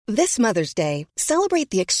This Mother's Day, celebrate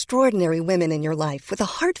the extraordinary women in your life with a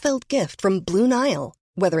heartfelt gift from Blue Nile.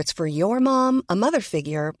 Whether it's for your mom, a mother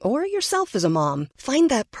figure, or yourself as a mom, find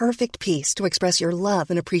that perfect piece to express your love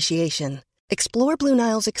and appreciation. Explore Blue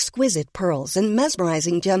Nile's exquisite pearls and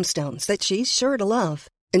mesmerizing gemstones that she's sure to love.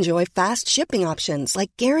 Enjoy fast shipping options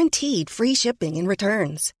like guaranteed free shipping and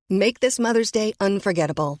returns. Make this Mother's Day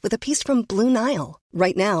unforgettable with a piece from Blue Nile.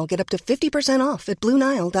 Right now, get up to 50% off at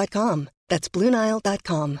BlueNile.com. That's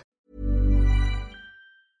BlueNile.com.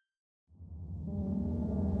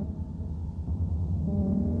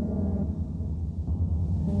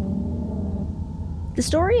 The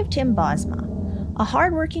story of Tim Bosma, a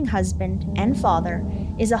hard-working husband and father,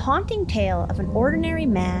 is a haunting tale of an ordinary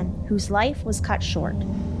man whose life was cut short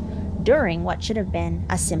during what should have been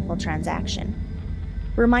a simple transaction,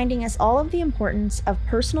 reminding us all of the importance of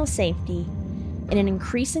personal safety in an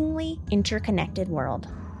increasingly interconnected world.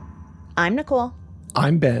 I'm Nicole.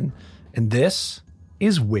 I'm Ben, and this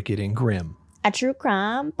is Wicked and Grim, a true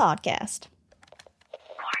crime podcast.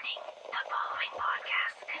 Warning, the following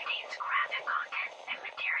podcast contains graphic content and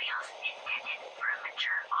materials intended for a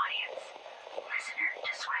mature audience. Listener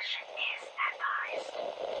discretion is advised.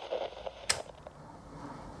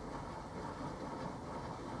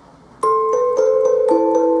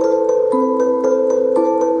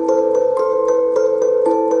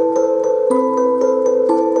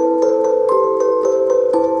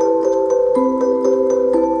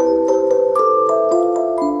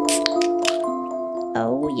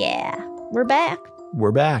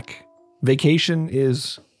 We're back. Vacation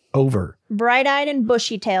is over. Bright-eyed and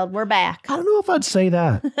bushy-tailed, we're back. I don't know if I'd say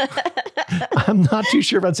that. I'm not too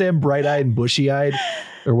sure if I'd say I'm bright-eyed and bushy-eyed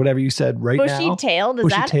or whatever you said now. Bushy-tailed? Is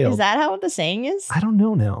that how the saying is? I don't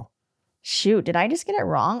know now. Shoot, did I just get it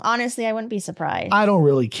wrong? Honestly, I wouldn't be surprised. I don't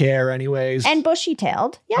really care anyways. And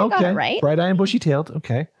bushy-tailed. Yeah, okay. I got it right. Bright-eyed and bushy-tailed.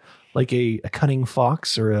 Okay. Like a cunning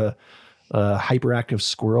fox or a hyperactive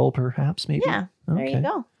squirrel, perhaps, maybe? Yeah, there you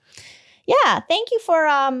go. Yeah, thank you for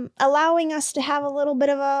allowing us to have a little bit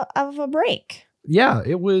of a break. Yeah,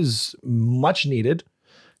 it was much needed.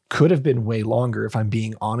 Could have been way longer if I'm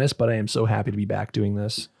being honest, but I am so happy to be back doing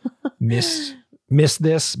this. Missed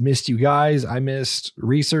this, missed you guys. I missed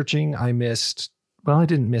researching. I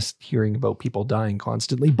didn't miss hearing about people dying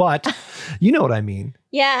constantly, but you know what I mean.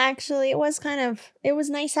 Yeah, actually, it was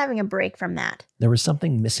nice having a break from that. There was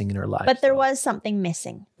something missing in our lives. But there was something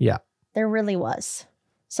missing. Yeah. There really was.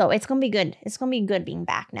 So it's going to be good. It's going to be good being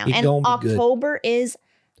back now. And October is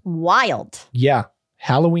wild. Yeah.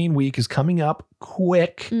 Halloween week is coming up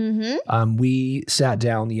quick. Mm-hmm. We sat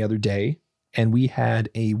down the other day and we had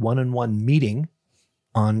a one-on-one meeting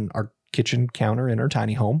on our kitchen counter in our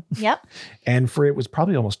tiny home. Yep. And it was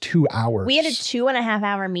probably almost 2 hours. We had a 2.5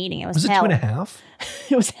 hour meeting. It was hell. Was it 2.5?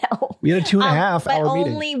 It was hell. We had a 2.5 hour meeting. But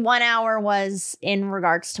only 1 hour was in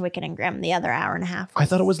regards to Wicked and Grim. The other hour and a half. I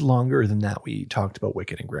thought it was longer than that. We talked about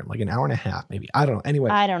Wicked and Grim, like an hour and a half, maybe. I don't know. Anyway.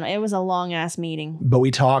 I don't know. It was a long ass meeting. But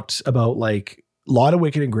we talked about like a lot of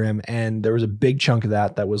Wicked and Grim. And there was a big chunk of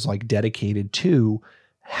that was like dedicated to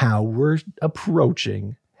how we're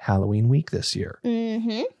approaching Halloween week this year.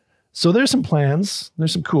 Mm-hmm. So there's some plans.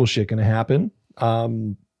 There's some cool shit going to happen.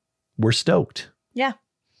 We're stoked. Yeah.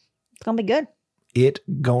 It's going to be good. It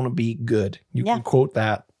going to be good. You can quote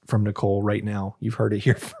that from Nicole right now. You've heard it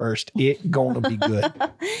here first. It going to be good.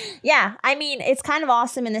 Yeah. I mean, it's kind of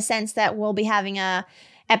awesome in the sense that we'll be having a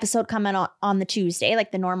episode coming on the Tuesday,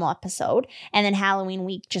 like the normal episode. And then Halloween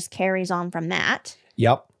week just carries on from that.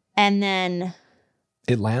 Yep. And then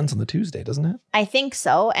it lands on the Tuesday, doesn't it? I think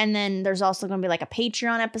so. And then there's also going to be like a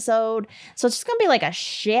Patreon episode. So it's just going to be like a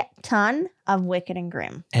shit ton of Wicked and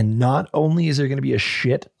Grim. And not only is there going to be a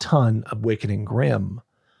shit ton of Wicked and Grim,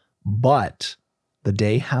 but the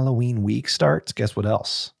day Halloween week starts, guess what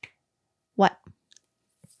else? What?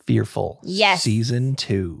 Fearful. Yes. Season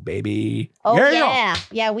 2, baby. Oh, yeah.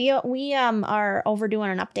 Yeah, we are overdoing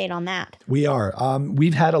an update on that. We are.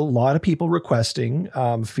 We've had a lot of people requesting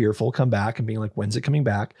Fearful come back and being like, when's it coming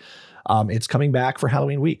back? It's coming back for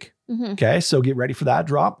Halloween week. Mm-hmm. Okay, so get ready for that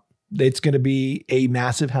drop. It's going to be a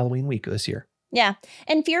massive Halloween week this year. Yeah.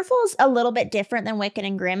 And Fearful is a little bit different than Wicked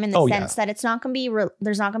and Grim in the sense that it's not going to be,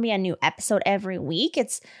 there's not going to be a new episode every week.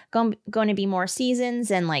 It's going to be more seasons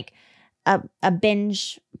and like a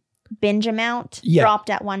binge amount dropped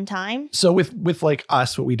at one time. So with like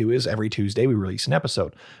us, what we do is every Tuesday we release an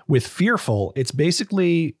episode. With Fearful, it's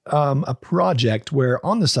basically a project where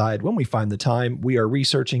on the side, when we find the time, we are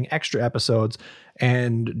researching extra episodes.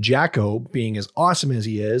 And Jacko, being as awesome as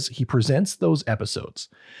he is, he presents those episodes.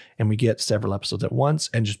 And we get several episodes at once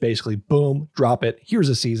and just basically, boom, drop it. Here's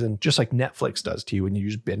a season, just like Netflix does to you. And you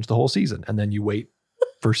just binge the whole season. And then you wait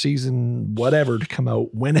for season whatever to come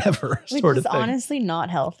out whenever, Which sort is of thing. honestly not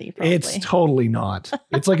healthy, probably. It's totally not.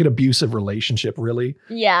 It's like an abusive relationship, really.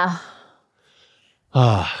 Yeah.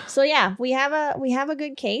 Ah, So yeah, we have a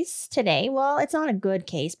good case today. Well, it's not a good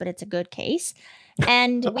case, but it's a good case.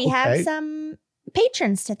 And we have Okay. some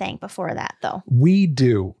patrons to thank before that, though. we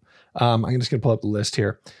do. I'm just going to pull up the list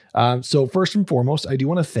here. So first and foremost, I do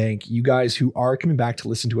want to thank you guys who are coming back to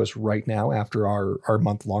listen to us right now after our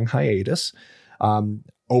month-long hiatus.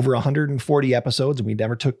 Over 140 episodes, and we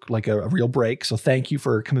never took like a real break. So thank you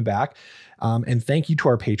for coming back. And thank you to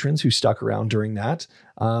our patrons who stuck around during that.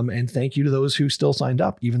 And thank you to those who still signed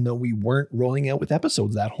up, even though we weren't rolling out with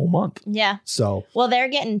episodes that whole month. Yeah. So, Well, they're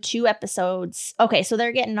getting 2 episodes. Okay, so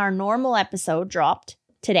they're getting our normal episode dropped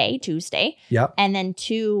today, Tuesday, yeah, and then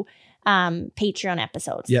 2 Patreon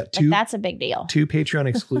episodes. Yeah, Like, 2 that's a big deal. 2 Patreon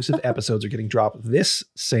exclusive episodes are getting dropped this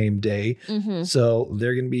same day. Mm-hmm. So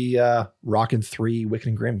they're going to be rocking 3 Wicked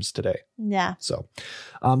and Grims today. Yeah. So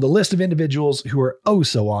the list of individuals who are oh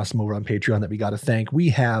so awesome over on Patreon that we got to thank. We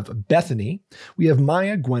have Bethany. We have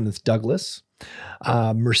Maya Gwyneth Douglas,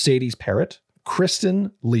 Mercedes Parrott,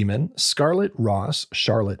 Kristen Lehman, Scarlett Ross,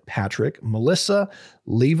 Charlotte Patrick, Melissa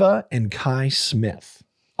Leva, and Kai Smith.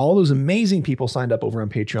 All those amazing people signed up over on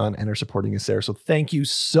Patreon and are supporting us there. So thank you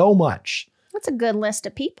so much. That's a good list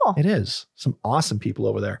of people. It is some awesome people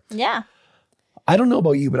over there. Yeah. I don't know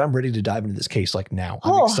about you, but I'm ready to dive into this case like now.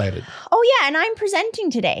 I'm excited. Oh, yeah, and I'm presenting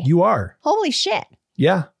today. You are. Holy shit.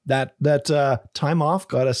 Yeah. That time off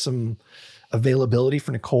got us some availability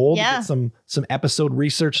for Nicole to get some episode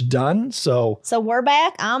research done. So we're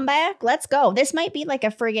back. I'm back. Let's go. This might be like a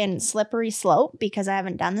friggin' slippery slope because I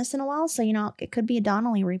haven't done this in a while. So, it could be a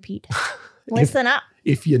Donnelly repeat. Listen up.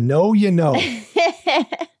 If you know, you know. So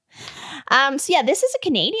yeah, this is a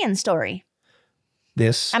Canadian story.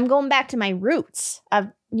 I'm going back to my roots of,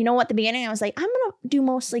 at the beginning I was like, I'm going to do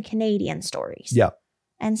mostly Canadian stories. Yeah.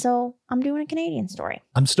 And so I'm doing a Canadian story.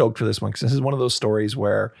 I'm stoked for this one because this is one of those stories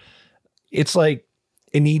where it's like,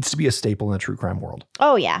 it needs to be a staple in the true crime world.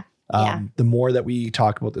 Oh, yeah. Yeah. The more that we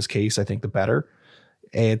talk about this case, I think the better.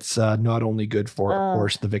 It's not only good for, of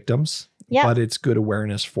course, the victims, but it's good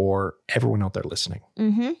awareness for everyone out there listening.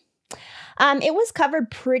 Mm-hmm. It was covered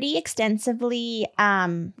pretty extensively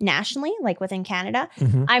nationally, like within Canada.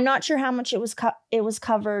 Mm-hmm. I'm not sure how much it was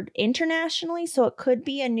covered internationally, so it could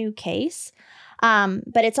be a new case.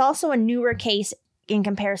 But it's also a newer case in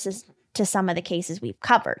comparison to some of the cases we've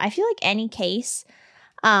covered. I feel like any case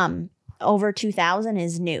over 2000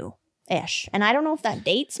 is new-ish. And I don't know if that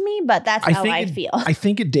dates me, but that's how I feel. I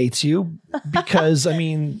think it dates you because,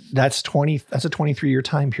 that's a 23-year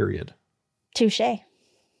time period. Touche.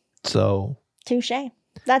 So. Touche.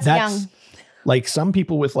 That's young. Like some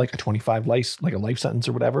people with like a 25 life, like a life sentence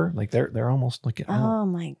or whatever, like they're almost like, oh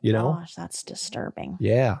my gosh, that's disturbing.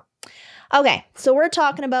 Yeah. Okay, so we're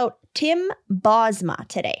talking about Tim Bosma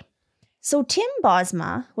today. So Tim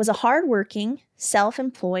Bosma was a hardworking,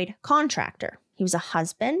 self-employed contractor. He was a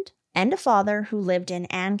husband and a father who lived in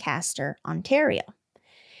Ancaster, Ontario.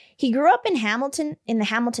 He grew up in the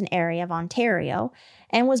Hamilton area of Ontario,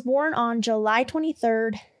 and was born on July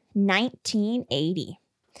 23rd, 1980.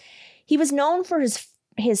 He was known for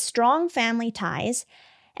his strong family ties,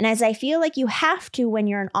 and as I feel like you have to when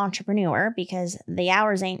you're an entrepreneur because the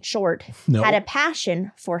hours ain't short, had a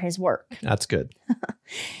passion for his work. That's good.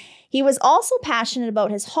 He was also passionate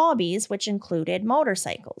about his hobbies, which included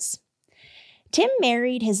motorcycles. Tim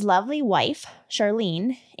married his lovely wife,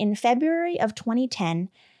 Charlene, in February of 2010.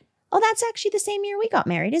 Oh, that's actually the same year we got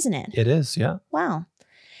married, isn't it? It is, yeah. Wow.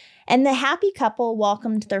 And the happy couple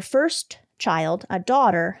welcomed their first child, a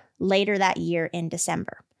daughter, later that year in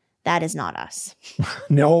December. That is not us.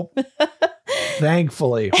 Nope.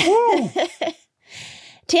 Thankfully.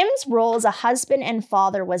 Tim's role as a husband and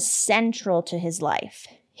father was central to his life.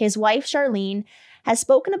 His wife, Charlene, has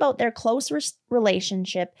spoken about their close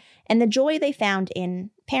relationship and the joy they found in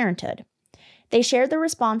parenthood. They shared the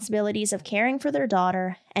responsibilities of caring for their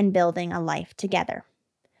daughter and building a life together.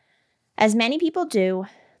 As many people do,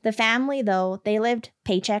 the family, though, they lived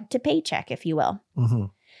paycheck to paycheck, if you will. Mm-hmm.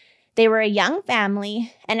 They were a young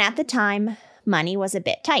family, and at the time, money was a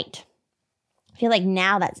bit tight. I feel like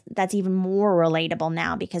now that's even more relatable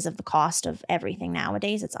now because of the cost of everything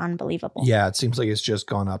nowadays. It's unbelievable. Yeah, it seems like it's just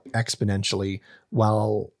gone up exponentially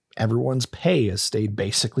while everyone's pay has stayed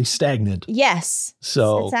basically stagnant. Yes.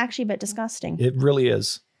 So it's actually a bit disgusting. It really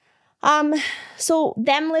is. So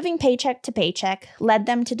them living paycheck to paycheck led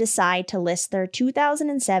them to decide to list their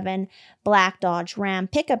 2007 black Dodge Ram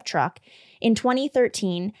pickup truck in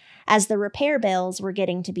 2013 as the repair bills were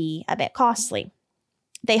getting to be a bit costly.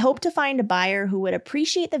 They hoped to find a buyer who would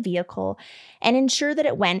appreciate the vehicle and ensure that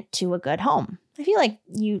it went to a good home. I feel like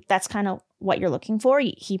that's kind of what you're looking for.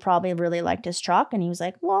 He probably really liked his truck and he was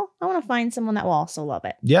like, well, I want to find someone that will also love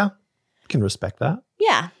it. Yeah, can respect that.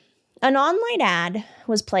 Yeah. An online ad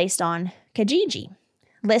was placed on Kijiji,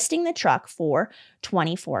 listing the truck for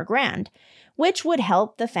 $24,000, which would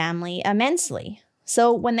help the family immensely.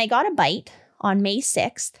 So when they got a bite on May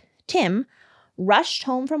 6th, Tim rushed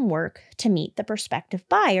home from work to meet the prospective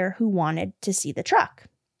buyer who wanted to see the truck.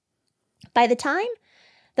 By the time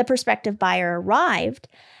the prospective buyer arrived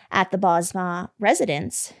at the Bosma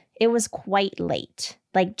residence, it was quite late,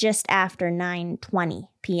 like just after 9:20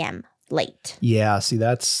 p.m. late. Yeah, see,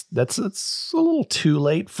 that's a little too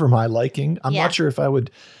late for my liking. I'm not sure if I would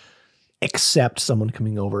accept someone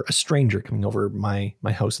coming over, a stranger coming over my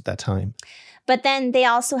house at that time. But then they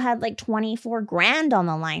also had like $24,000 on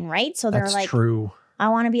the line, right? So they're like, true. I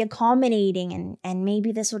want to be accommodating and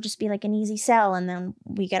maybe this will just be like an easy sell and then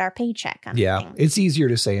we get our paycheck. Kind of thing. It's easier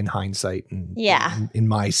to say in hindsight and in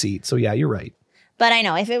my seat. So yeah, you're right. But I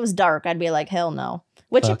know if it was dark, I'd be like, hell no,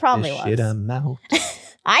 which it probably was. Shit, I'm out.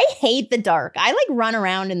 I hate the dark. I like run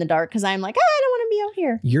around in the dark because I'm like, I don't want to be out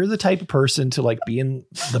here. You're the type of person to like be in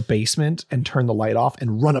the basement and turn the light off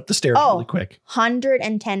and run up the stairs really quick.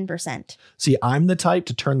 110%. See, I'm the type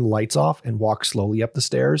to turn the lights off and walk slowly up the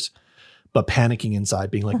stairs, but panicking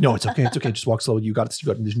inside, being like, no, it's okay. It's okay. Just walk slowly. You got it.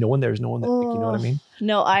 There's no one there. There's no one there. Like, you know what I mean?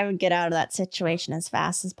 No, I would get out of that situation as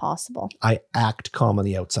fast as possible. I act calm on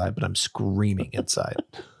the outside, but I'm screaming inside.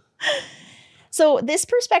 So this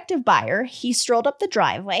prospective buyer, he strolled up the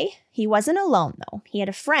driveway. He wasn't alone, though. He had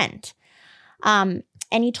a friend. And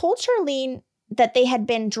he told Charlene that they had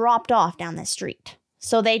been dropped off down the street.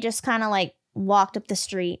 So they just kind of like walked up the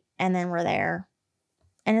street and then were there.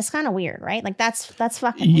 And it's kind of weird, right? Like that's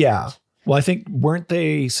fucking weird. Well, I think weren't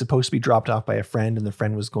they supposed to be dropped off by a friend and the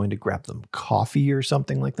friend was going to grab them coffee or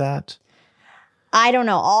something like that? I don't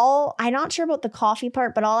know. I'm not sure about the coffee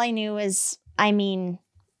part, but all I knew is,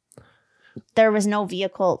 there was no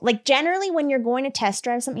vehicle. Like generally when you're going to test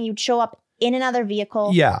drive something, you'd show up in another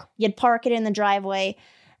vehicle. Yeah. You'd park it in the driveway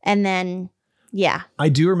and then, yeah. I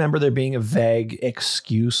do remember there being a vague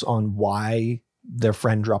excuse on why their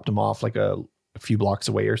friend dropped him off like a few blocks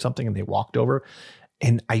away or something and they walked over.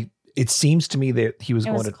 And it seems to me that he was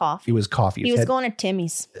going to coffee. He was going to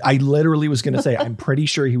Timmy's. I literally was going to say, I'm pretty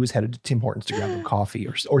sure he was headed to Tim Hortons to grab him coffee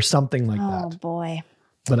or something like that. Oh boy.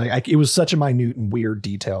 But it was such a minute and weird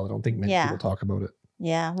detail. I don't think many people talk about it.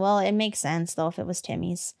 Yeah. Well, it makes sense though if it was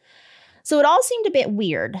Timmy's. So it all seemed a bit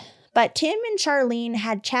weird, but Tim and Charlene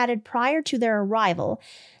had chatted prior to their arrival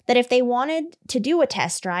that if they wanted to do a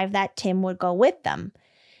test drive, that Tim would go with them.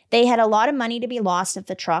 They had a lot of money to be lost if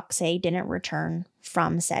the truck, say, didn't return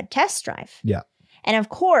from said test drive. Yeah. And of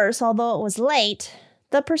course, although it was late,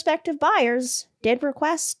 the prospective buyers did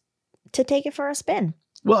request to take it for a spin.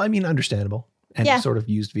 Well, understandable. And sort of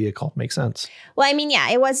used vehicle makes sense. Well,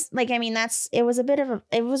 it was like, it was a bit of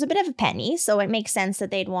a penny. So it makes sense that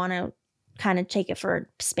they'd want to kind of take it for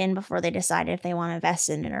a spin before they decided if they want to invest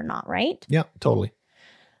in it or not, right? Yeah, totally.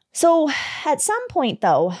 So at some point,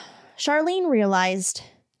 though, Charlene realized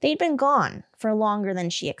they'd been gone for longer than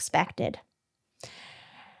she expected.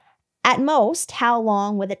 At most, how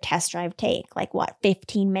long would the test drive take? Like what,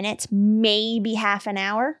 15 minutes, maybe half an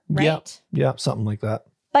hour, right? Yeah, something like that.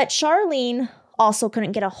 But Charlene also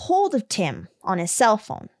couldn't get a hold of Tim on his cell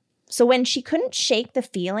phone. So when she couldn't shake the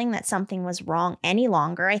feeling that something was wrong any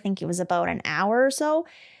longer, I think it was about an hour or so,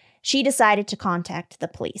 she decided to contact the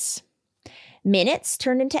police. Minutes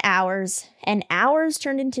turned into hours, and hours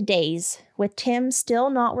turned into days, with Tim still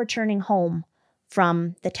not returning home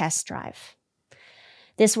from the test drive.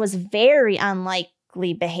 This was very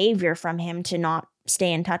unlikely behavior from him to not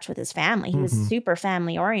stay in touch with his family. He was super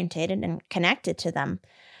family oriented and connected to them.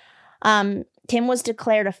 Tim was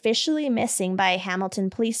declared officially missing by Hamilton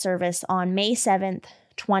Police Service on May 7th,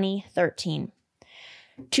 2013.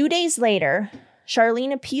 2 days later,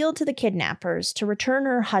 Charlene appealed to the kidnappers to return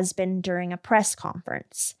her husband during a press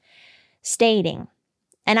conference, stating,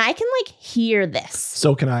 and I can hear this.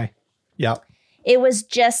 So can I. Yeah. It was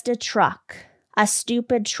just a truck, a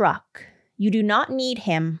stupid truck. You do not need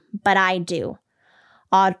him, but I do.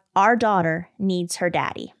 Our daughter needs her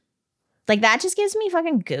daddy. That just gives me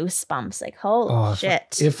fucking goosebumps. Holy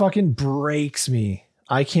shit. It fucking breaks me.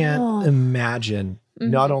 I can't imagine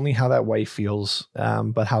not only how that wife feels,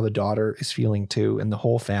 but how the daughter is feeling too, and the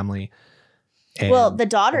whole family. And, the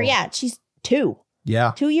daughter, she's 2.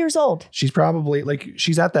 Yeah. 2 years old. She's probably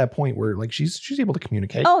she's at that point where she's able to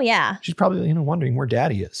communicate. Oh, yeah. She's probably, wondering where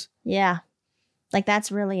daddy is. Yeah.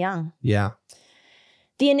 That's really young. Yeah.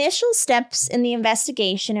 The initial steps in the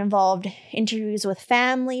investigation involved interviews with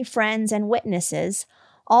family, friends, and witnesses,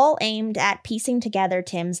 all aimed at piecing together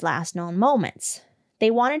Tim's last known moments.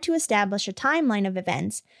 They wanted to establish a timeline of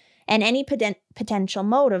events and any potential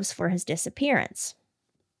motives for his disappearance.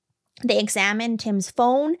 They examined Tim's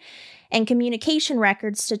phone and communication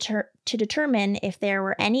records to determine if there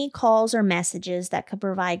were any calls or messages that could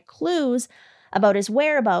provide clues about his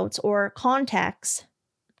whereabouts or contacts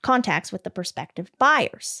with the prospective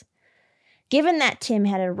buyers. Given that Tim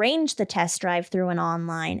had arranged the test drive through an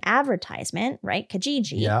online advertisement, right,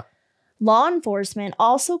 Kijiji, law enforcement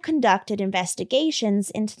also conducted investigations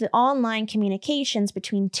into the online communications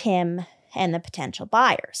between Tim and the potential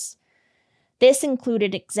buyers. This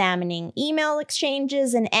included examining email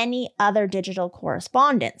exchanges and any other digital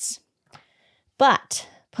correspondence. But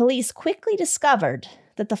police quickly discovered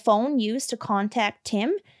that the phone used to contact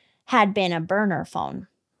Tim had been a burner phone.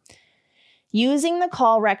 Using the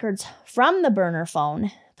call records from the burner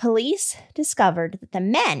phone, police discovered that the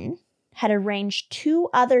men had arranged 2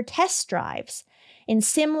 other test drives in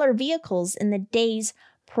similar vehicles in the days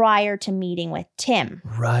prior to meeting with Tim.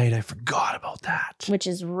 Right, I forgot about that. Which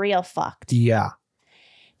is real fucked. Yeah.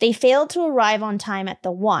 They failed to arrive on time at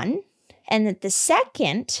the one, and at the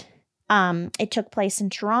second, it took place in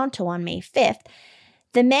Toronto on May 5th.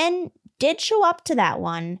 The men did show up to that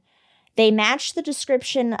one. They matched the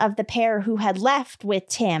description of the pair who had left with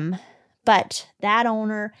Tim, but that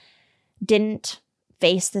owner didn't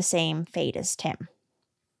face the same fate as Tim.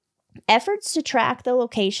 Efforts to track the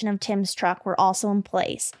location of Tim's truck were also in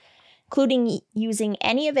place, including using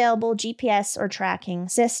any available GPS or tracking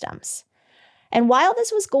systems. And while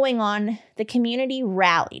this was going on, the community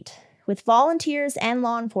rallied, with volunteers and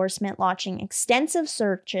law enforcement launching extensive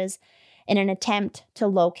searches in an attempt to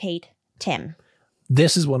locate Tim.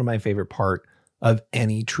 This is one of my favorite part of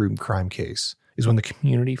any true crime case, is when the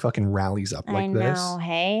community fucking rallies up like this. I know,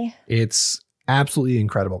 hey? It's absolutely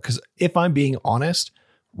incredible. Because if I'm being honest,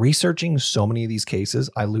 researching so many of these cases,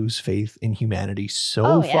 I lose faith in humanity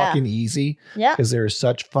so fucking easy. Yeah. Because there is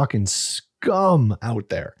such fucking scum out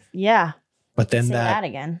there. Yeah. But then Say that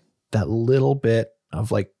again. That little bit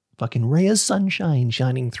of like fucking ray of sunshine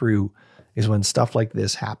shining through is when stuff like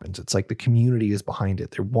this happens. It's like the community is behind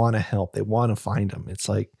it. They want to help. They want to find them. It's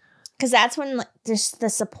like, because that's when just the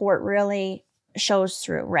support really shows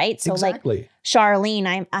through, right? So exactly. Like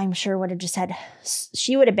Charlene, I'm sure would have just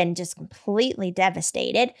she would have been just completely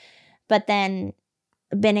devastated, but then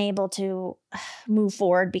been able to move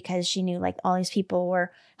forward because she knew like all these people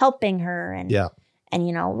were helping her and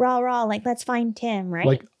you know, rah, like let's find Tim,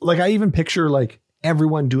 right? Like I even picture like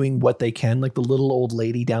everyone doing what they can, like the little old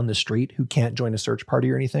lady down the street who can't join a search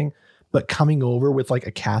party or anything, but coming over with like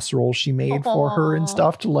a casserole she made for her and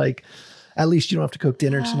stuff to like, at least you don't have to cook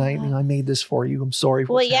dinner tonight. You know, I made this for you. I'm sorry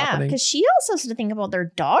for what's happening. Because she also has to think about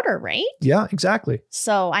their daughter, right? Yeah, exactly.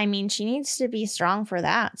 So, I mean, she needs to be strong for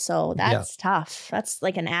that. So that's tough. That's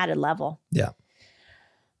like an added level. Yeah.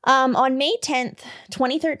 On May 10th,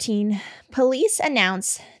 2013, police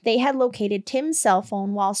announced they had located Tim's cell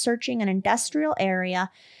phone while searching an industrial area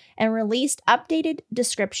and released updated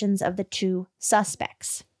descriptions of the 2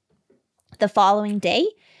 suspects. The following day,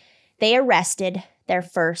 they arrested their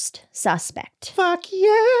first suspect. Fuck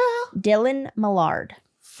yeah. Dylan Millard.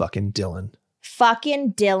 Fucking Dylan.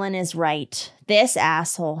 Fucking Dylan is right. This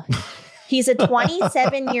asshole. He's a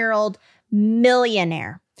 27-year-old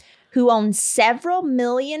millionaire who owns several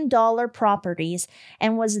million-dollar properties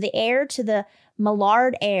and was the heir to the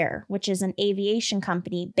Millard Air, which is an aviation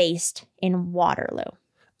company based in Waterloo.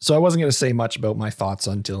 So I wasn't going to say much about my thoughts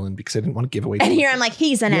on Dylan because I didn't want to give away. And here I'm like,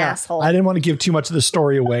 he's an asshole. I didn't want to give too much of the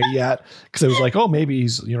story away yet because I was like, oh, maybe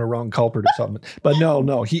he's, you know, wrong culprit or something. But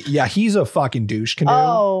no, he's a fucking douche canoe.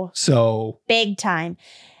 Oh, so big time.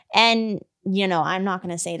 And, you know, I'm not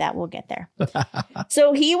going to say that. We'll get there.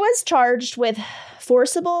 So he was charged with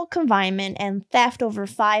forcible confinement and theft over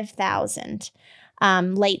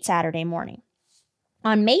 $5,000 late Saturday morning.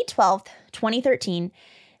 On May 12th, 2013,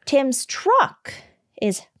 Tim's truck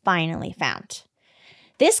is finally found.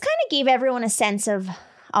 This kind of gave everyone a sense of,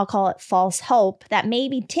 I'll call it false hope, that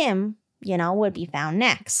maybe Tim, you know, would be found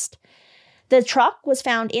next. The truck was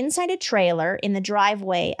found inside a trailer in the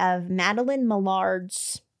driveway of Madeline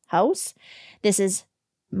Millard's house. This is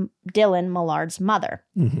Dylan Millard's mother.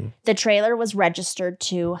 Mm-hmm. The trailer was registered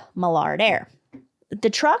to Millard Air. The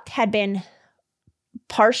truck had been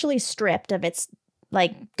partially stripped of its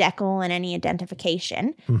like decal and any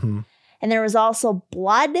identification. Mm-hmm. And there was also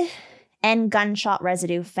blood and gunshot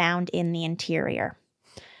residue found in the interior.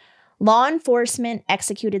 Law enforcement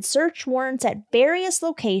executed search warrants at various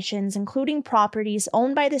locations, including properties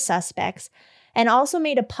owned by the suspects, and also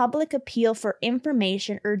made a public appeal for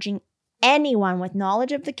information urging anyone with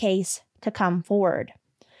knowledge of the case to come forward.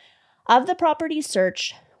 Of the property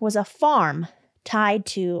searched was a farm tied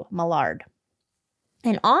to Millard.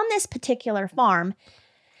 And on this particular farm,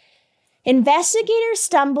 investigators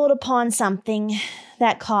stumbled upon something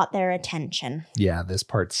that caught their attention. Yeah, this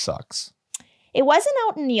part sucks. It wasn't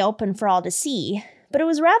out in the open for all to see, but it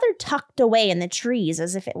was rather tucked away in the trees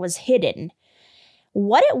as if it was hidden.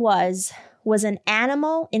 What it was an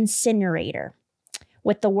animal incinerator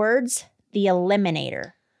with the words, "The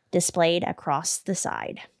Eliminator," displayed across the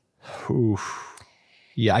side. Oof.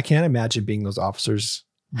 Yeah, I can't imagine being those officers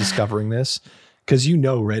discovering this, because you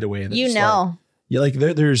know right away. That You know.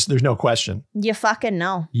 There's no question. You fucking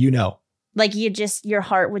know. You know. Like your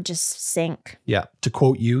heart would just sink. Yeah. To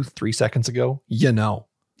quote you 3 seconds ago, you know.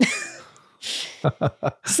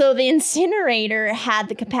 So the incinerator had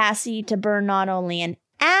the capacity to burn not only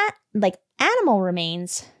animal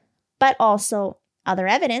remains, but also other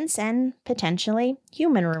evidence and potentially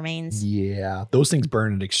human remains. Yeah. Those things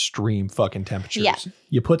burn at extreme fucking temperatures. Yeah.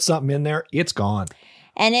 You put something in there, it's gone.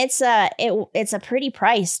 And it's a pretty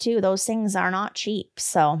price too. Those things are not cheap.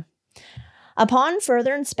 So upon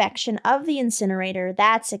further inspection of the incinerator,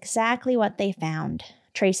 that's exactly what they found.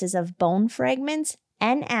 Traces of bone fragments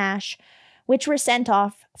and ash, which were sent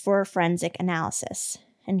off for forensic analysis.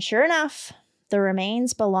 And sure enough, the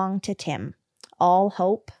remains belonged to Tim. All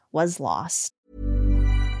hope was lost.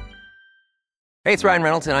 Hey, it's Ryan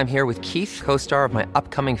Reynolds, and I'm here with Keith, co-star of my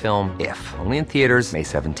upcoming film, If, only in theaters May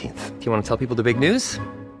 17th. Do you want to tell people the big news?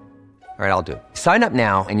 All right, I'll do it. Sign up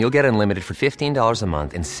now and you'll get unlimited for $15 a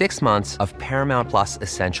month and 6 months of Paramount Plus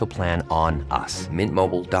Essential Plan on us.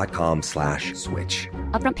 MintMobile.com/switch.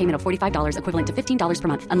 Upfront payment of $45 equivalent to $15 per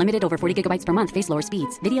month. Unlimited over 40 gigabytes per month. Face lower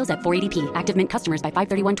speeds. Videos at 480p. Active Mint customers by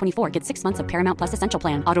 531.24 get 6 months of Paramount Plus Essential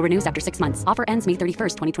Plan. Auto renews after 6 months. Offer ends May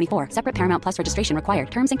 31st, 2024. Separate Paramount Plus registration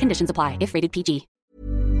required. Terms and conditions apply if rated PG.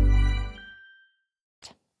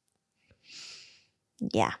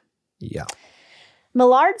 Yeah. Yeah.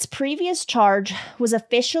 Millard's previous charge was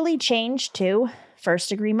officially changed to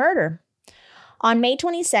first-degree murder. On May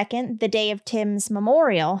 22nd, the day of Tim's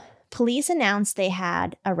memorial, police announced they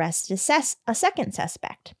had arrested a second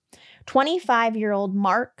suspect, 25-year-old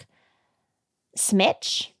Mark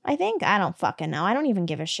Smitch, I think. I don't fucking know. I don't even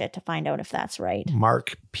give a shit to find out if that's right.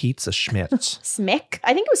 Mark Pizza Schmitz. Smick?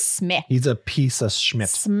 I think it was Smick. He's a piece of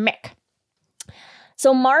Schmitz. Smick.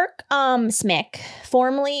 So Mark Smick,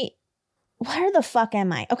 formerly... Where the fuck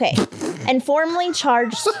am I? Okay. And formally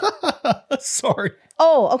charged... Sorry.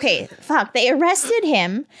 Oh, okay. Fuck. They arrested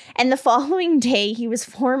him, and the following day, he was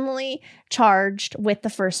formally charged with the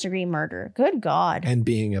first-degree murder. Good God. And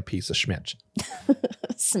being a piece of Schmitz.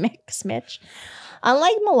 Smitch.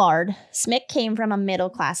 Unlike Millard, Smick came from a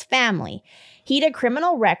middle-class family. He had a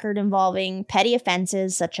criminal record involving petty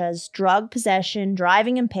offenses such as drug possession,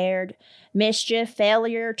 driving impaired, mischief,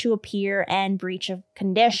 failure to appear, and breach of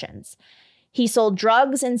conditions. He sold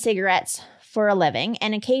drugs and cigarettes for a living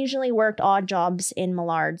and occasionally worked odd jobs in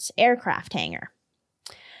Millard's aircraft hangar.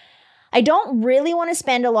 I don't really want to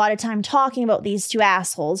spend a lot of time talking about these two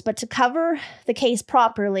assholes, but to cover the case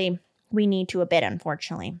properly, we need to a bit,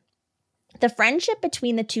 unfortunately. The friendship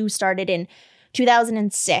between the two started in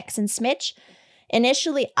 2006, and Smitch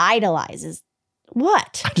initially idolizes...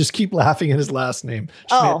 What? I just keep laughing at his last name.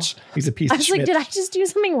 Schmitz. He's a piece of Schmitz. I was like, did I just do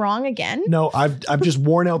something wrong again? No, I've just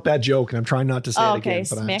worn out that joke and I'm trying not to say it again,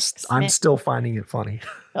 but I'm still finding it funny.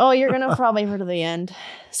 Oh, you're going to probably hear to the end.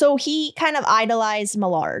 So he kind of idolized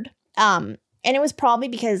Millard. And it was probably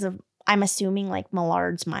because of, I'm assuming, like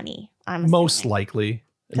Millard's money. Most likely.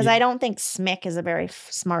 Because I don't think Smick is a very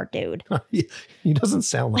smart dude. He doesn't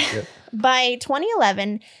sound like it. By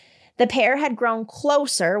 2011... the pair had grown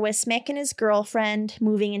closer, with Smick and his girlfriend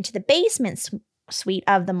moving into the basement suite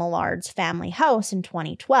of the Millard's family house in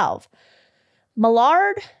 2012.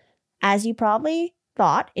 Millard, as you probably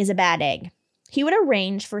thought, is a bad egg. He would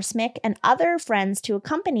arrange for Smick and other friends to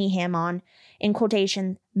accompany him on, in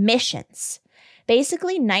quotation, missions.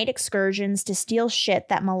 Basically, night excursions to steal shit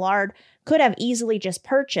that Millard could have easily just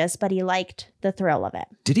purchased, but he liked the thrill of it.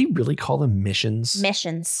 Did he really call them missions?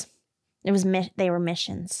 Missions. They were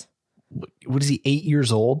missions. What is he, 8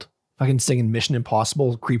 years old? Fucking singing Mission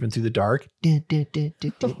Impossible, creeping through the dark.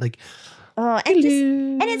 Like,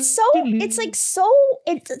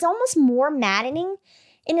 it's almost more maddening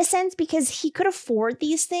in a sense because he could afford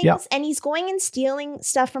these things and he's going and stealing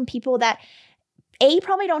stuff from people that A,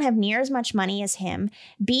 probably don't have near as much money as him.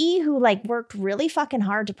 B, who like worked really fucking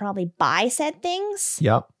hard to probably buy said things.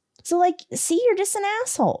 Yep. So, like, see, you're just an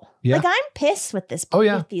asshole. Yeah. Like, I'm pissed with this. Oh,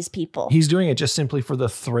 yeah. With these people. He's doing it just simply for the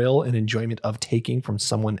thrill and enjoyment of taking from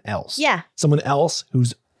someone else. Yeah. Someone else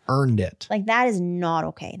who's earned it. Like, that is not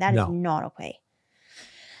okay. That No. is not okay.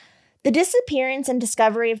 The disappearance and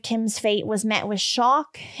discovery of Tim's fate was met with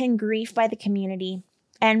shock and grief by the community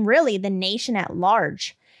and really the nation at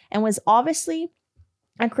large, and was obviously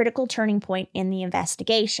a critical turning point in the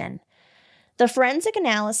investigation. The forensic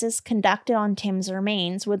analysis conducted on Tim's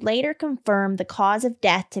remains would later confirm the cause of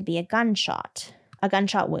death to be a gunshot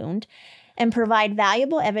wound, and provide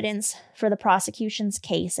valuable evidence for the prosecution's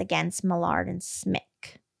case against Millard and Smith.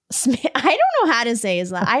 I don't know how to say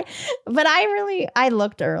his last. I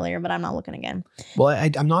looked earlier, but I'm not looking again. Well,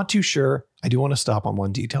 I'm not too sure. I do want to stop on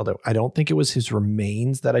one detail though. I don't think it was his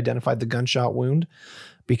remains that identified the gunshot wound,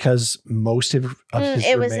 because most of his remains,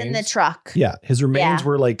 it was in the truck. Yeah, his remains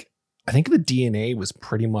were like, I think the DNA was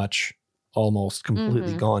pretty much almost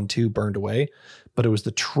completely gone too, burned away, but it was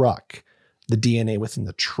the truck, the DNA within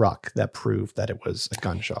the truck that proved that it was a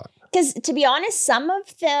gunshot. Because to be honest, some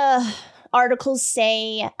of the articles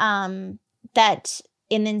say that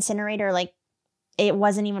in the incinerator, like, it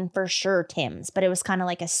wasn't even for sure Tim's, but it was kind of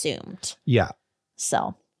like assumed. Yeah.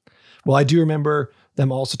 So. Well, I do remember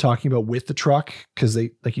them also talking about with the truck, because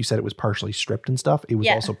they, like you said, it was partially stripped and stuff. It was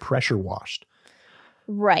also pressure washed.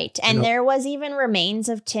 Right. And there was even remains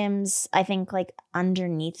of Tim's, I think, like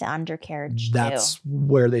underneath the undercarriage. That's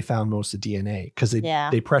where they found most of the DNA, because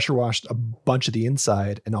they pressure washed a bunch of the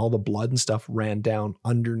inside, and all the blood and stuff ran down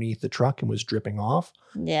underneath the truck and was dripping off.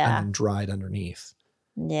 Yeah. And then dried underneath.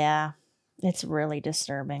 Yeah. It's really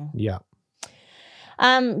disturbing. Yeah.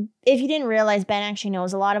 If you didn't realize, Ben actually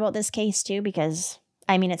knows a lot about this case too, because,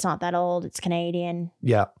 I mean, it's not that old. It's Canadian.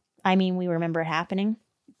 Yeah. I mean, we remember it happening.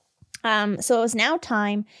 So it was now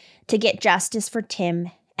time to get justice for Tim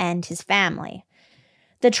and his family.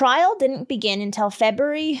 The trial didn't begin until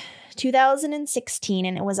February 2016,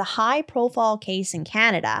 and it was a high-profile case in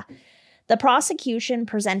Canada. The prosecution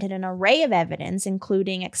presented an array of evidence,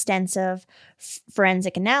 including extensive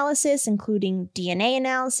forensic analysis, including DNA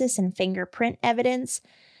analysis and fingerprint evidence,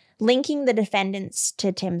 linking the defendants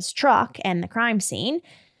to Tim's truck and the crime scene.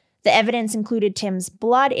 The evidence included Tim's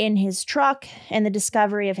blood in his truck and the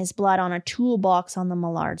discovery of his blood on a toolbox on the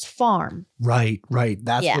Millard's farm. Right.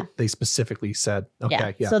 That's what they specifically said.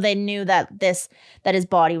 Okay, yeah. So they knew that his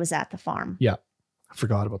body was at the farm. Yeah. I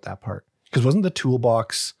forgot about that part. Because wasn't the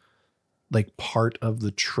toolbox like part of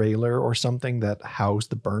the trailer or something that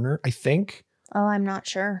housed the burner? I think. Oh, I'm not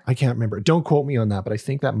sure. I can't remember. Don't quote me on that, but I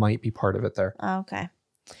think that might be part of it there. Okay.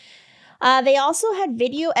 They also had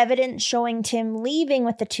video evidence showing Tim leaving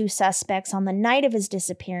with the two suspects on the night of his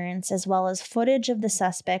disappearance, as well as footage of the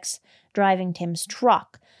suspects driving Tim's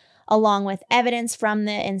truck, along with evidence from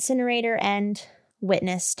the incinerator and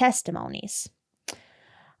witness testimonies.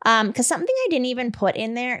 Because something I didn't even put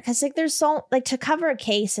in there, because like there's so, like, to cover a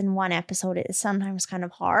case in one episode is sometimes kind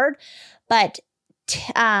of hard, but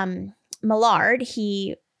Millard,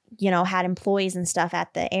 he had employees and stuff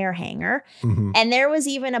at the air hangar. Mm-hmm. And there was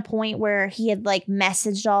even a point where he had like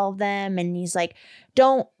messaged all of them, and he's like,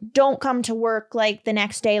 don't come to work like the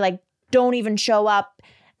next day, like don't even show up.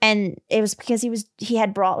 And it was because he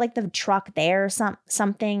had brought like the truck there or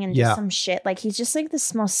something and just some shit. Like he's just like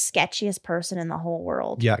the most sketchiest person in the whole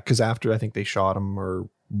world. Yeah, because after I think they shot him or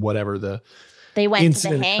whatever they went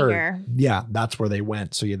incident to the hangar. Occurred. Yeah, that's where they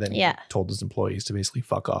went. So he told his employees to basically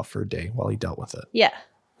fuck off for a day while he dealt with it.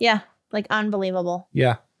 Yeah, like unbelievable.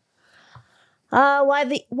 Yeah. While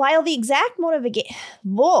the exact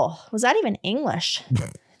was that even English?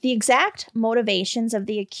 The exact motivations of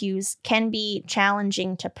the accused can be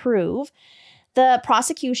challenging to prove. The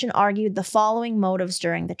prosecution argued the following motives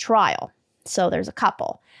during the trial. So there's a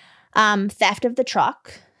couple. Theft of the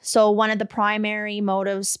truck. So one of the primary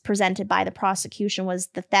motives presented by the prosecution was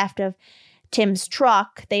the theft of Tim's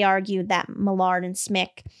truck. They argued that Millard and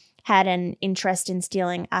Smick had an interest in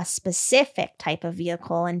stealing a specific type of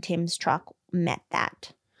vehicle, and Tim's truck met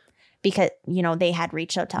that because, they had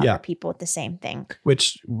reached out to other people with the same thing.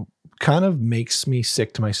 Which kind of makes me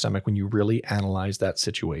sick to my stomach when you really analyze that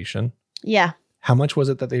situation. Yeah. How much was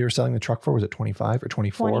it that they were selling the truck for? Was it 25 or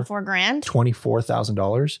 24? 24 grand.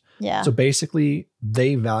 $24,000. Yeah. So basically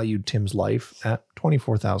they valued Tim's life at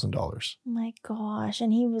 $24,000. Oh my gosh.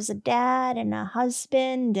 And he was a dad and a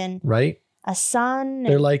husband and a son.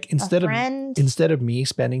 They're like, instead of me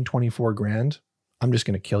spending 24 grand, I'm just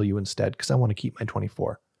going to kill you instead because I want to keep my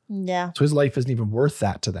 24. Yeah. So his life isn't even worth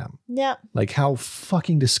that to them. Yeah. Like, how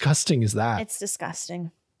fucking disgusting is that? It's disgusting.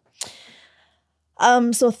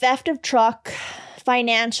 So theft of truck,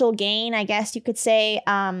 financial gain, I guess you could say,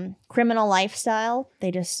 criminal lifestyle.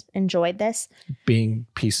 They just enjoyed this. Being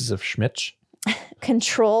pieces of schmitch.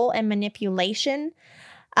 Control and manipulation.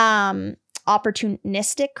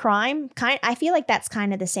 Opportunistic crime. I feel like that's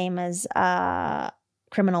kind of the same as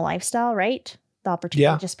criminal lifestyle, right? The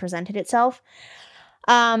opportunity just presented itself.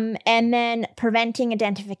 And then preventing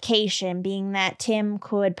identification, being that Tim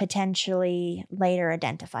could potentially later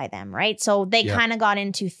identify them, right? So they kind of got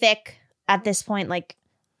into thick at this point, like,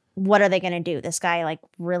 what are they going to do? This guy, like,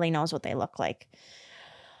 really knows what they look like.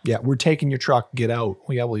 Yeah, we're taking your truck, get out.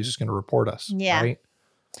 Well, he's just going to report us. Yeah. Right?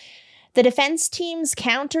 The defense teams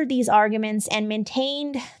countered these arguments and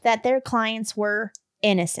maintained that their clients were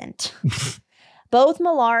innocent. Both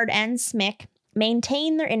Millard and Smick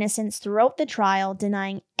maintained their innocence throughout the trial,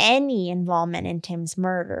 denying any involvement in Tim's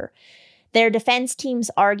murder. Their defense teams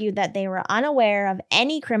argued that they were unaware of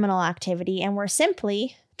any criminal activity and were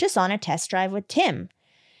simply just on a test drive with Tim.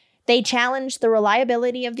 They challenged the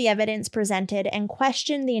reliability of the evidence presented and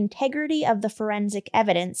questioned the integrity of the forensic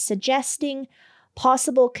evidence, suggesting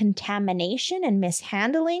possible contamination and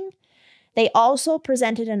mishandling. They also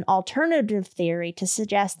presented an alternative theory to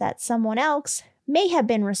suggest that someone else may have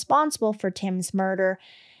been responsible for Tim's murder,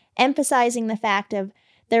 emphasizing the fact of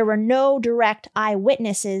there were no direct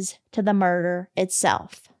eyewitnesses to the murder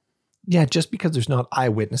itself. Yeah, just because there's not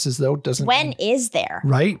eyewitnesses, though, doesn't... When is there?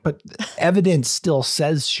 Right? But evidence still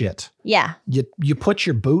says shit. Yeah. You put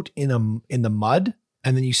your boot in the mud,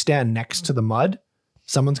 and then you stand next to the mud.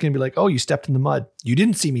 Someone's going to be like, oh, you stepped in the mud. You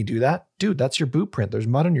didn't see me do that. Dude, that's your boot print. There's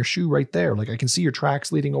mud on your shoe right there. Like, I can see your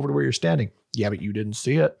tracks leading over to where you're standing. Yeah, but you didn't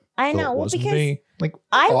see it. I So know. it Well, wasn't because me. Like,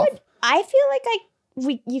 I off. feel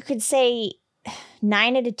like you could say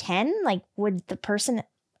 9 out of 10. Like, would the person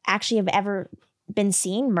actually have ever been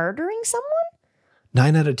seen murdering someone?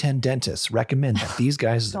 9 out of 10 dentists recommend that these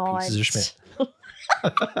guys are pieces of Schmidt.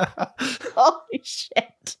 Holy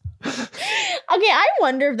shit. Okay, I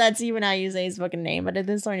wonder if that's even how you say his fucking name, but at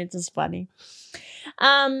this point it's just funny.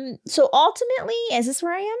 So ultimately, is this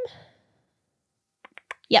where I am?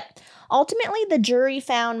 Yep. Ultimately, the jury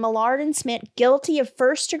found Millard and Smith guilty of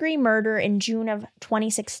first-degree murder in June of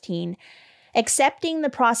 2016, accepting the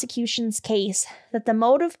prosecution's case that the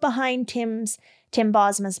motive behind Tim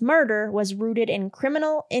Bosma's murder was rooted in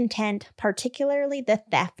criminal intent, particularly the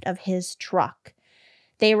theft of his truck.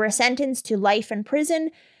 They were sentenced to life in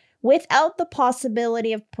prison without the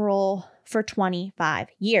possibility of parole for 25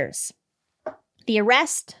 years. The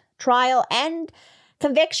arrest, trial, and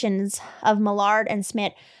convictions of Millard and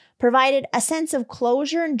Smith provided a sense of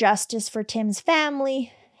closure and justice for Tim's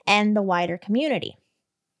family and the wider community.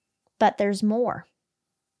 But there's more.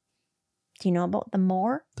 Do you know about the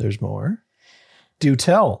more? There's more. Do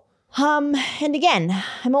tell. And again,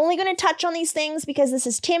 I'm only going to touch on these things because this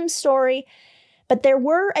is Tim's story, but there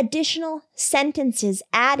were additional sentences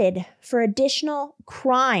added for additional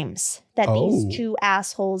crimes that these two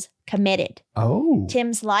assholes committed. Oh.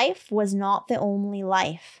 Tim's life was not the only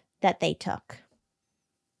life that they took.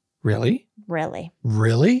 Really? Really?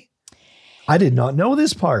 Really? I did not know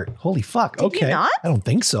this part. Holy fuck. Did okay. you not? I don't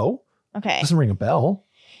think so. Okay. Doesn't ring a bell.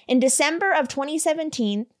 In December of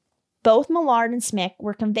 2017, both Millard and Smick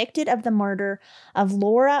were convicted of the murder of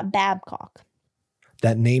Laura Babcock.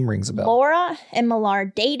 That name rings a bell. Laura and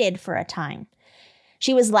Millard dated for a time.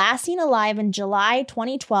 She was last seen alive in July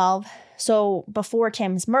 2012, so before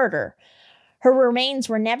Tim's murder. Her remains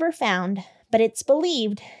were never found, but it's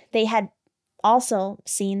believed they had also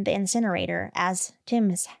seen the incinerator as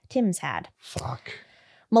Tim's had. Fuck.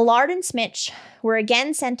 Millard and Smitch were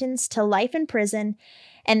again sentenced to life in prison,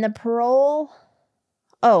 and with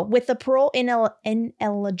the parole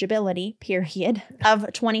ineligibility period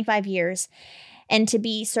of 25 years, and to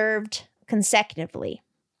be served consecutively.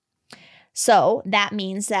 So that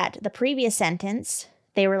means that the previous sentence,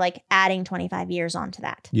 they were like adding 25 years onto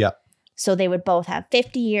that. Yeah. So they would both have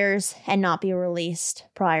 50 years and not be released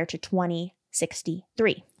prior to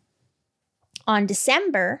 2063. On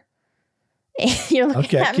December, you're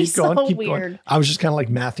looking at me so weird. Going. I was just kind of like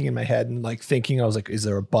mathing in my head and like thinking, I was like, is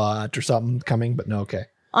there a but or something coming? But no, okay.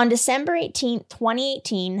 On December 18th,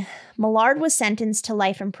 2018, Millard was sentenced to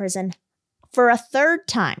life in prison for a third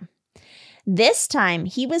time. This time,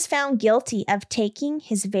 he was found guilty of taking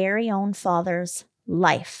his very own father's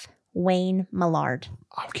life, Wayne Millard.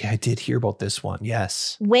 Okay, I did hear about this one.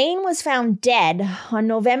 Yes. Wayne was found dead on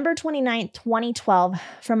November 29th, 2012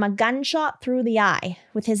 from a gunshot through the eye,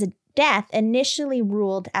 with his death initially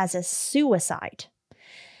ruled as a suicide.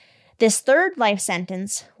 This third life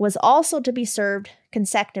sentence was also to be served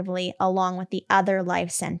consecutively along with the other life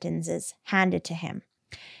sentences handed to him.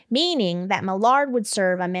 meaning that Millard would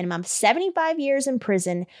serve a minimum of 75 years in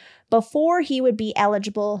prison before he would be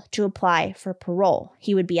eligible to apply for parole.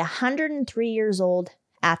 He would be 103 years old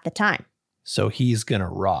at the time. So he's going to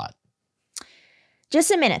rot.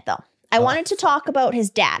 Just a minute, though. I wanted to talk about his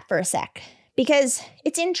dad for a sec because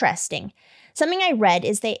it's interesting. Something I read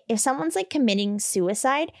is that if someone's like committing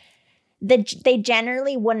suicide, they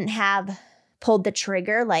generally wouldn't have pulled the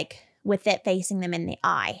trigger like with it facing them in the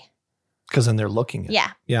eye. Because then they're looking at it.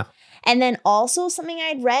 Yeah. Yeah. And then also something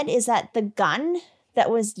I'd read is that the gun that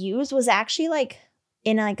was used was actually like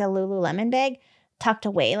in like a Lululemon bag tucked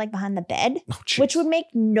away like behind the bed, which would make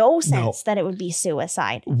no sense that it would be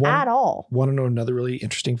suicide at all. Want to know another really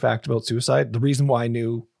interesting fact about suicide? The reason why I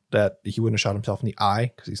knew that he wouldn't have shot himself in the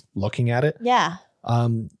eye because he's looking at it. Yeah.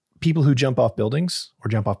 People who jump off buildings or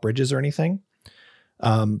jump off bridges or anything,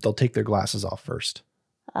 they'll take their glasses off first.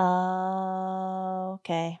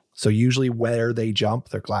 Okay. So usually where they jump,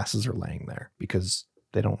 their glasses are laying there because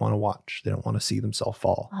they don't want to watch. They don't want to see themselves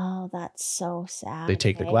fall. Oh, that's so sad. They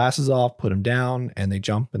take the glasses off, put them down, and they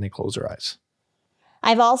jump and they close their eyes.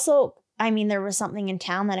 there was something in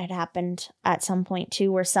town that had happened at some point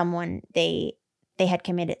too, where someone, they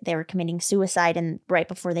were committing suicide, and right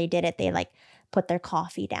before they did it, they like put their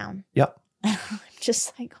coffee down. Yep.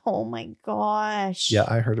 Just like, oh my gosh. Yeah,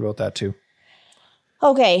 I heard about that too.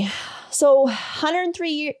 Okay, so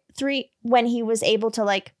 103 when he was able to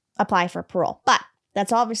like apply for parole. But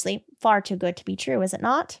that's obviously far too good to be true, is it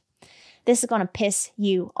not? This is going to piss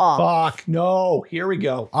you off. Fuck, no. Here we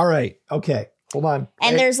go. All right. Okay. Hold on.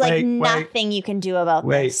 And there's nothing you can do about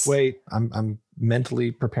this. Wait. I'm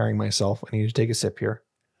mentally preparing myself. I need to take a sip here.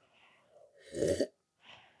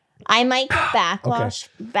 I might get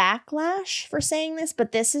backlash for saying this,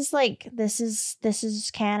 but this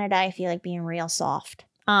is Canada, I feel like, being real soft.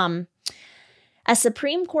 A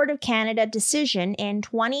Supreme Court of Canada decision in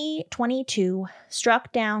 2022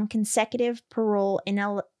 struck down consecutive parole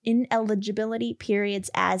ineligibility periods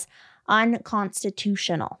as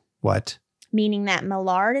unconstitutional. What? Meaning that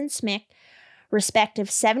Millard and Smith, respective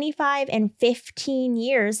 75 and 15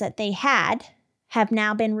 years that they have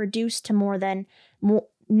now been reduced to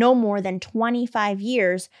no more than 25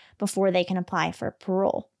 years before they can apply for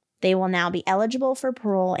parole. They will now be eligible for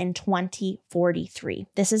parole in 2043.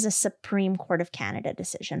 This is a Supreme Court of Canada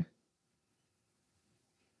decision.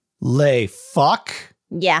 Lay fuck?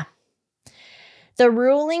 Yeah. The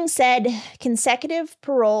ruling said consecutive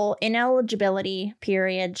parole ineligibility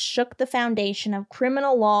periods shook the foundation of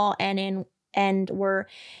criminal law and were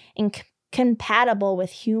incompatible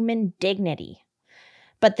with human dignity.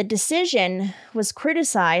 But the decision was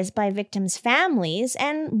criticized by victims' families,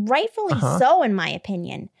 and rightfully so, in my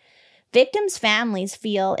opinion. Victims' families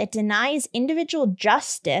feel it denies individual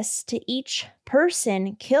justice to each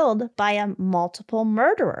person killed by a multiple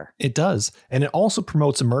murderer. It does. And it also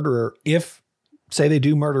promotes a murderer if, say they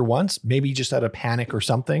do murder once, maybe just out of panic or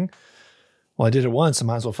something. Well, I did it once. I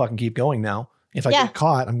might as well fucking keep going now. If I get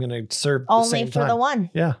caught, I'm going to serve the same time. Only for the one.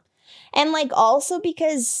 Yeah. And like also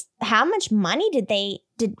because how much money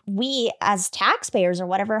did we as taxpayers or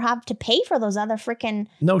whatever have to pay for those other freaking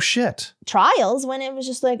no shit trials when it was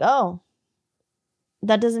just like, oh,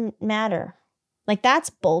 that doesn't matter. Like, that's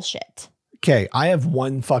bullshit. Okay, I have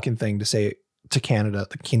one fucking thing to say to Canada,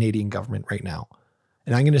 the Canadian government right now.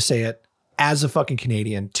 And I'm going to say it as a fucking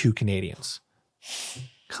Canadian to Canadians.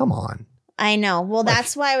 Come on. I know. Well,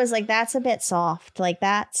 that's why I was like, that's a bit soft. Like,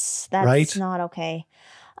 that's right? Not okay.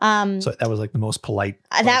 So that was like the most polite.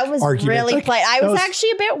 That was argument. really polite. I was actually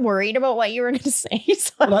a bit worried about what you were going to say.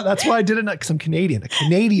 So. Well, that's why I did it, because I'm Canadian. A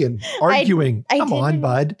Canadian arguing. Come on,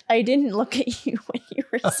 bud. I didn't look at you when you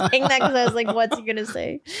were saying that because I was like, what's he going to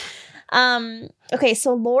say? Okay,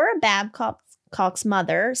 so Laura Babcock's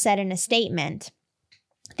mother said in a statement,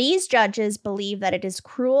 "These judges believe that it is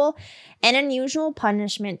cruel and unusual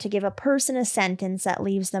punishment to give a person a sentence that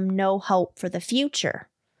leaves them no hope for the future.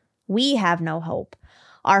 We have no hope.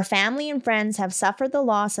 Our family and friends have suffered the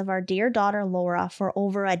loss of our dear daughter Laura for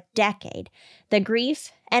over a decade. The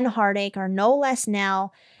grief and heartache are no less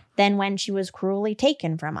now than when she was cruelly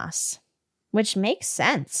taken from us." Which makes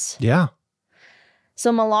sense. Yeah.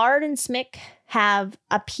 So Millard and Smick have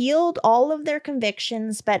appealed all of their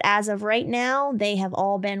convictions, but as of right now, they have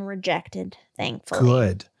all been rejected, thankfully.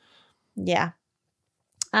 Good. Yeah.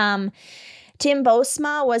 Tim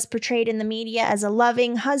Bosma was portrayed in the media as a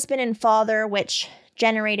loving husband and father, which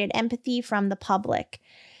generated empathy from the public.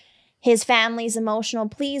 His family's emotional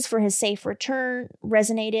pleas for his safe return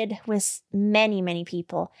resonated with many, many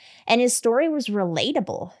people. And his story was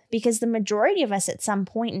relatable because the majority of us at some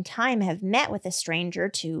point in time have met with a stranger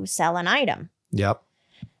to sell an item. Yep.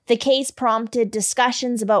 The case prompted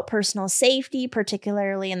discussions about personal safety,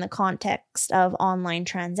 particularly in the context of online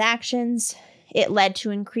transactions. It led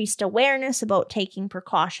to increased awareness about taking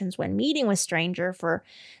precautions when meeting with stranger for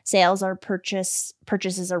sales or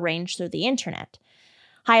purchases arranged through the internet,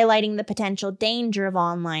 highlighting the potential danger of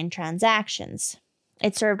online transactions.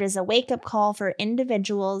 It served as a wake-up call for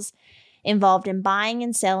individuals involved in buying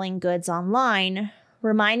and selling goods online,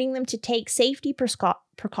 reminding them to take safety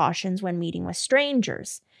precautions when meeting with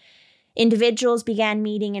strangers. Individuals began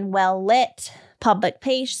meeting in well-lit public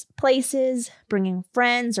places, bringing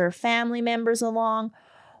friends or family members along,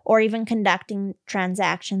 or even conducting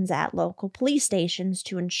transactions at local police stations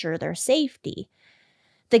to ensure their safety.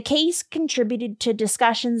 The case contributed to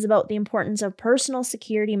discussions about the importance of personal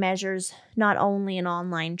security measures, not only in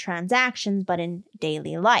online transactions, but in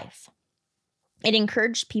daily life. It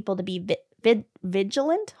encouraged people to be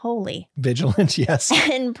vigilant, Vigilant, yes.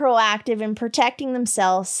 and proactive in protecting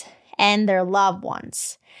themselves and their loved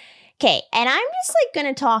ones. Okay, and I'm just going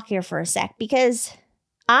to talk here for a sec because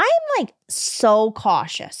I'm so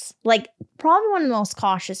cautious. Probably one of the most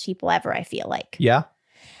cautious people ever, I feel like. Yeah.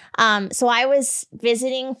 So I was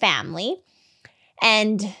visiting family,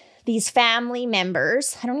 and these family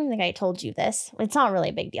members, I don't even think I told you this. It's not really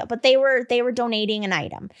a big deal, but they were donating an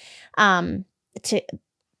item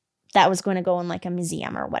that was going to go in a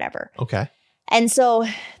museum or whatever. Okay. And so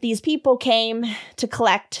these people came to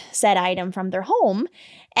collect said item from their home,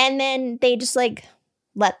 and then they just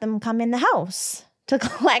let them come in the house to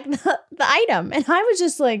collect the item. And I was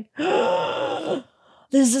just like,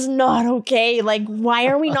 this is not okay. Why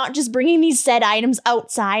are we not just bringing these said items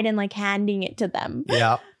outside and handing it to them?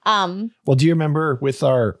 Yeah. Well, do you remember with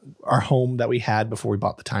our home that we had before we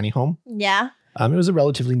bought the tiny home? Yeah. It was a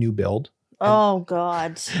relatively new build. Oh,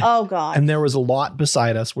 God. And there was a lot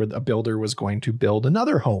beside us where a builder was going to build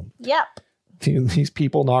another home. Yep. These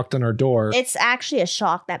people knocked on our door. It's actually a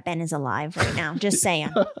shock that Ben is alive right now. Just saying.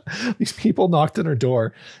 These people knocked on our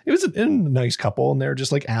door. It was a nice couple, and they're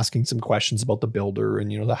just asking some questions about the builder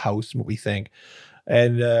and, the house and what we think.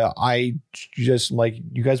 And I just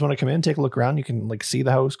you guys want to come in, take a look around? You can see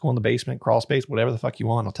the house, go in the basement, crawl space, whatever the fuck you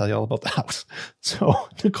want. I'll tell you all about the house. So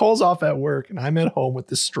Nicole's off at work, and I'm at home with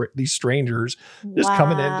these strangers just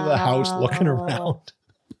coming into the house, looking around.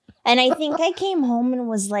 And I think I came home and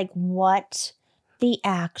was like, what the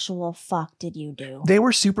actual fuck did you do? They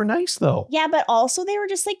were super nice, though. Yeah, but also they were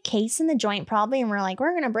just casing the joint probably, and we're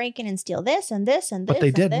we're going to break in and steal this and this and this. But they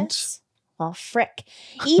and didn't. This. Well, frick.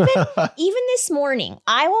 Even this morning,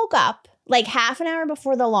 I woke up half an hour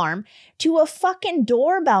before the alarm to a fucking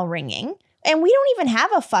doorbell ringing. And we don't even have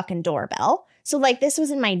a fucking doorbell. So this was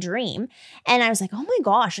in my dream. And I was like, oh my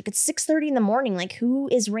gosh, it's 6:30 in the morning. Who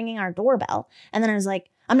is ringing our doorbell? And then I was like,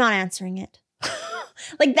 I'm not answering it.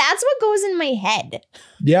 That's what goes in my head.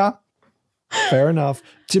 Yeah. Fair enough.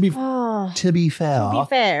 To be fair,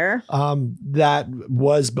 that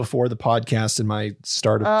was before the podcast and my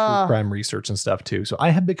start of true crime research and stuff too. So I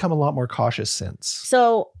have become a lot more cautious since.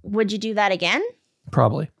 So would you do that again?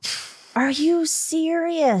 Probably. Are you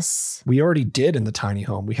serious? We already did in the tiny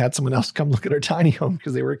home. We had someone else come look at our tiny home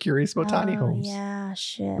because they were curious about tiny homes. Yeah,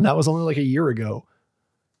 shit. And that was only a year ago.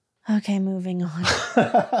 Okay, moving on.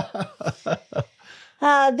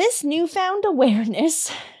 This newfound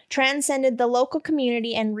awareness transcended the local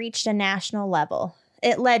community and reached a national level.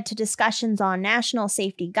 It led to discussions on national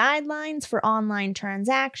safety guidelines for online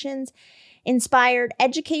transactions, inspired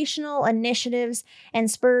educational initiatives,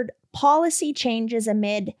 and spurred policy changes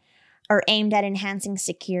aimed at enhancing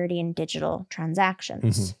security in digital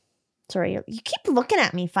transactions. Mm-hmm. Sorry, you keep looking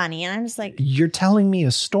at me funny, and I'm just like... You're telling me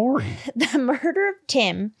a story. The Murder of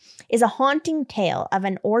Tim is a haunting tale of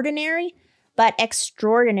an ordinary but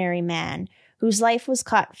extraordinary man whose life was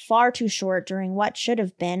cut far too short during what should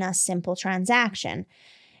have been a simple transaction.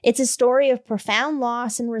 It's a story of profound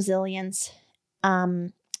loss and resilience,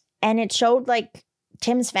 and it showed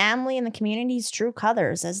Tim's family and the community's true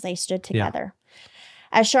colors as they stood together.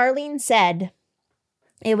 Yeah. As Charlene said,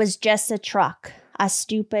 it was just a truck, a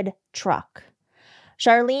stupid truck.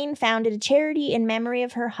 Charlene founded a charity in memory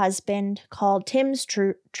of her husband called Tim's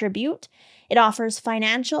Tribute. It offers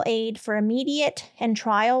financial aid for immediate and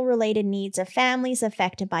trial-related needs of families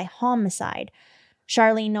affected by homicide.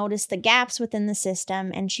 Charlene noticed the gaps within the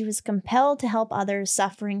system, and she was compelled to help others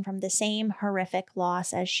suffering from the same horrific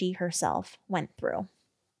loss as she herself went through.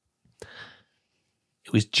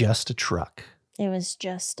 It was just a truck. It was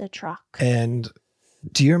just a truck. And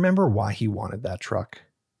do you remember why he wanted that truck?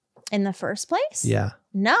 In the first place? Yeah.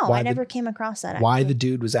 No, I never came across that. Why the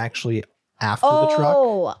dude was actually after the truck?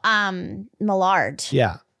 Oh, Millard.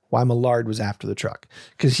 Yeah. Why Millard was after the truck.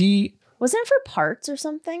 Because he Wasn't it for parts or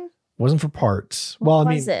something? Wasn't for parts. What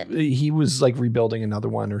was it? He was like rebuilding another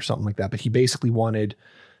one or something like that, but he basically wanted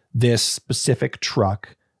this specific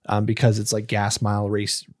truck because it's like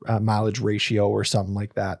mileage ratio or something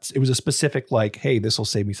like that. It was a specific like, hey, this will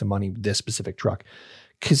save me some money, this specific truck.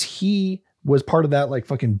 Because he was part of that like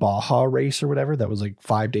fucking Baja race or whatever that was like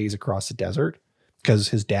 5 days across the desert because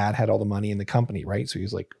his dad had all the money in the company, right? So he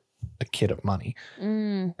was like a kid of money.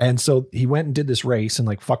 And so he went and did this race and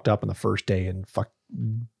like fucked up on the first day and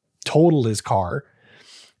totaled his car.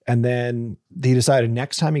 And then he decided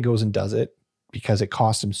next time he goes and does it, because it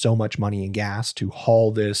cost him so much money in gas to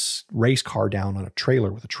haul this race car down on a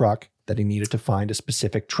trailer with a truck, that he needed to find a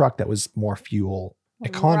specific truck that was more fuel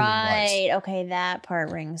economy wise. Right. Okay. That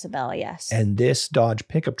part rings a bell. Yes. And this Dodge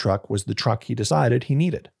pickup truck was the truck he decided he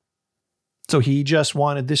needed. So he just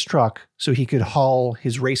wanted this truck so he could haul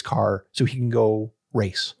his race car so he can go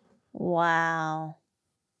race. Wow.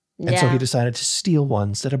 And so he decided to steal one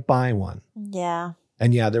instead of buy one. Yeah.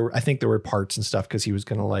 And yeah, I think there were parts and stuff because he was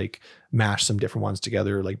going to like mash some different ones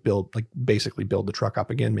together, like basically build the truck up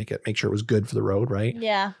again, make sure it was good for the road. Right.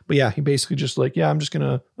 Yeah. But yeah, he basically just like, yeah, I'm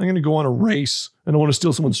going to go on a race and I want to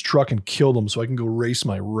steal someone's truck and kill them so I can go race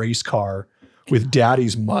my race car with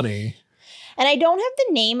daddy's money. And I don't have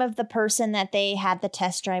the name of the person that they had the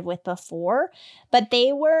test drive with before, but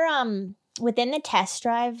they were, within the test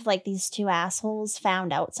drive, like these two assholes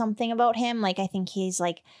found out something about him. Like, I think he's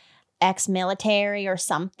like ex-military or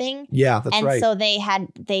something. Yeah, that's right. And so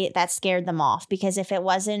that scared them off, because if it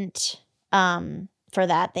wasn't for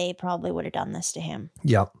that, they probably would have done this to him.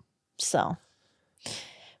 Yep. So,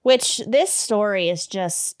 which this story is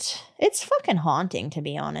just, it's fucking haunting, to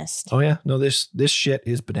be honest. Oh yeah. No, this shit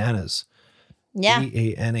is bananas. Yeah.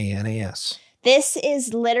 BANANAS. This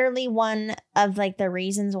is literally one of like the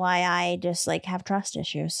reasons why I just like have trust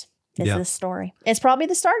issues. This story. It's probably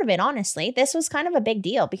the start of it, honestly. This was kind of a big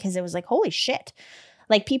deal because it was like, holy shit.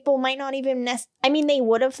 Like, people might not even they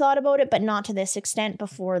would have thought about it, but not to this extent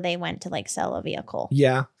before they went to like sell a vehicle.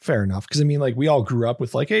 Yeah, fair enough. Because I mean, like, we all grew up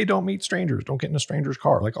with like, hey, don't meet strangers, don't get in a stranger's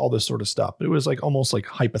car, like all this sort of stuff. But it was like almost like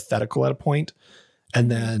hypothetical at a point. And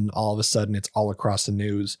then all of a sudden it's all across the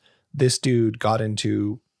news. This dude got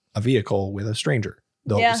into a vehicle with a stranger.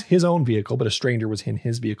 Though it was his own vehicle, but a stranger was in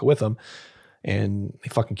his vehicle with him. And they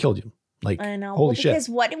fucking killed him. Like, I know. Holy shit. Because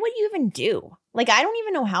what would you even do? Like, I don't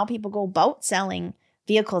even know how people go about selling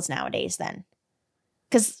vehicles nowadays then.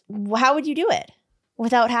 Because how would you do it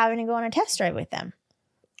without having to go on a test drive with them?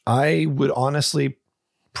 I would honestly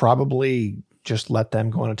probably just let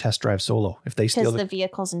them go on a test drive solo. If they steal the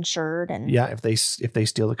vehicle's insured and if they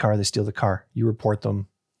steal the car, they steal the car. You report them.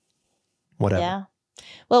 Whatever. Yeah.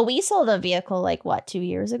 Well, we sold a vehicle like 2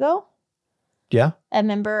 years ago? Yeah. I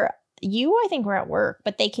remember I think were at work,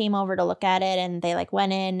 but they came over to look at it and they like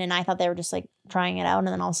went in and I thought they were just like trying it out. And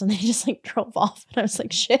then all of a sudden they just like drove off and I was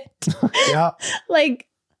like, shit. Yeah. Like,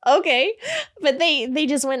 okay. But they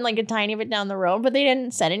just went like a tiny bit down the road, but they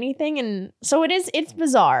didn't say anything. And so it's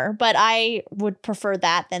bizarre, but I would prefer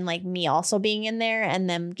that than like me also being in there and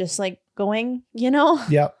them just like going,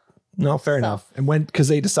 Yeah. No, fair enough. And because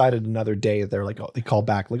they decided another day, they're like, they called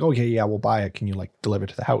back like, okay, yeah, we'll buy it. Can you like deliver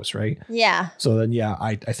it to the house? Right. Yeah. So then,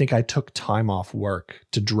 I think I took time off work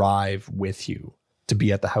to drive with you, to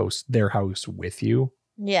be at their house with you.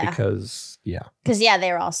 Yeah. Because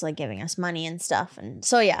they were also like giving us money and stuff. And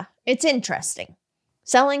so, it's interesting.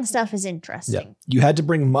 Selling stuff is interesting. Yeah. You had to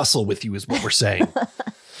bring muscle with you is what we're saying.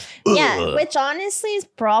 Yeah. Which honestly is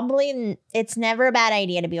probably, it's never a bad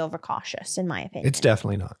idea to be overcautious in my opinion. It's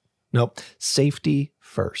definitely not. Nope. Safety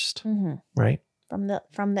first. Mm-hmm. Right. From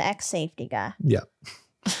the ex-safety guy. Yeah.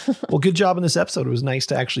 Well, good job in this episode. It was nice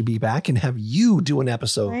to actually be back and have you do an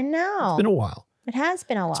episode. I know. It's been a while. It has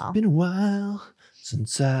been a while. It's been a while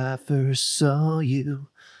since I first saw you.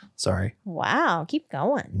 Sorry. Wow. Keep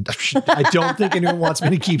going. I don't think anyone wants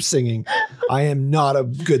me to keep singing. I am not a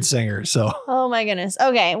good singer. So. Oh my goodness.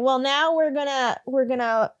 Okay. Well, now we're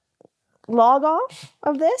gonna log off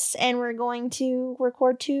of this and we're going to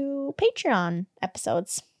record 2 Patreon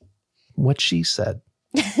episodes. What she said.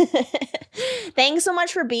 Thanks so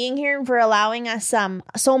much for being here and for allowing us.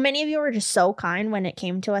 So many of you were just so kind when it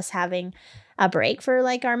came to us having a break for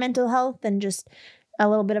like our mental health and just a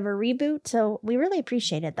little bit of a reboot. So we really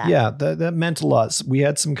appreciated that. Yeah, that meant a lot. We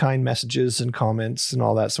had some kind messages and comments and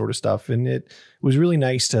all that sort of stuff. And it was really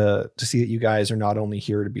nice to see that you guys are not only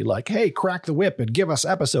here to be like, hey, crack the whip and give us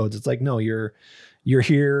episodes. It's like, no, you're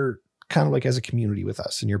here kind of like as a community with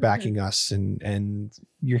us and you're backing us and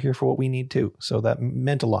you're here for what we need too. So that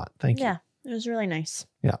meant a lot. Thank you. Yeah, it was really nice.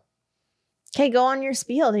 Yeah. Okay, go on your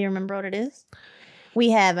spiel. Do you remember what it is? We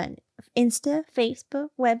have an Insta, Facebook,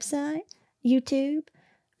 website, YouTube,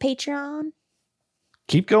 Patreon.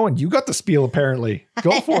 Keep going. You got the spiel, apparently.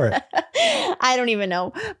 Go for it. I don't even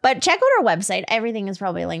know. But check out our website. Everything is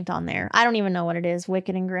probably linked on there. I don't even know what it is.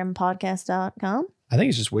 wickedandgrimpodcast.com. I think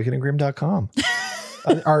it's just wickedandgrim.com.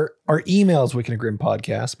 Our email is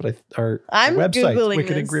wickedandgrimpodcast, but our website is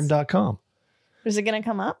wickedandgrim.com. Is it going to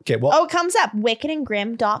come up? Okay, well. Oh, it comes up.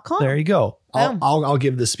 wickedandgrim.com. There you go. I'll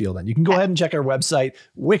give the spiel then. You can go ahead and check our website,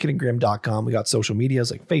 wickedandgrim.com. We got social medias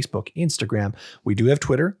like Facebook, Instagram. We do have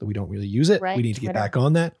Twitter, but we don't really use it. Right, we need to Twitter. get back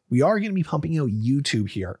on that. We are going to be pumping out YouTube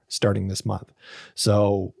here starting this month.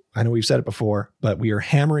 So I know we've said it before, but we are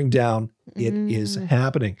hammering down. It is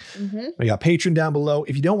happening. We got Patreon down below.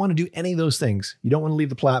 If you don't want to do any of those things, you don't want to leave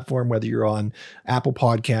the platform, whether you're on Apple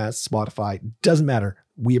Podcasts, Spotify, doesn't matter.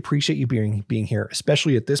 We appreciate you being here,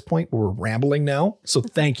 especially at this point where we're rambling now. So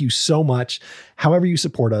thank you so much. However you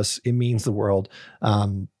support us, it means the world.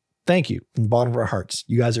 Thank you from the bottom of our hearts.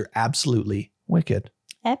 You guys are absolutely wicked.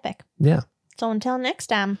 Epic. Yeah. So until next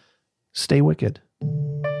time. Stay wicked.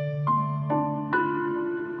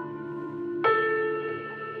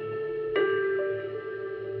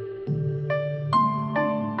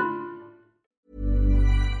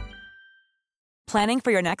 Planning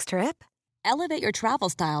for your next trip? Elevate your travel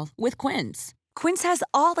style with Quince. Quince has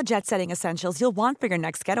all the jet-setting essentials you'll want for your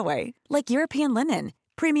next getaway, like European linen,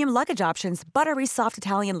 premium luggage options, buttery soft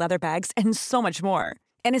Italian leather bags, and so much more.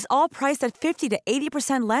 And is all priced at 50 to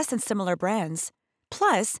 80% less than similar brands.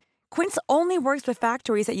 Plus, Quince only works with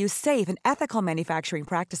factories that use safe and ethical manufacturing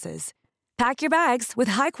practices. Pack your bags with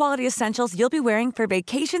high-quality essentials you'll be wearing for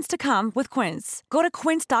vacations to come with Quince. Go to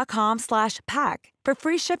quince.com/pack for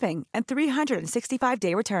free shipping and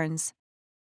 365-day returns.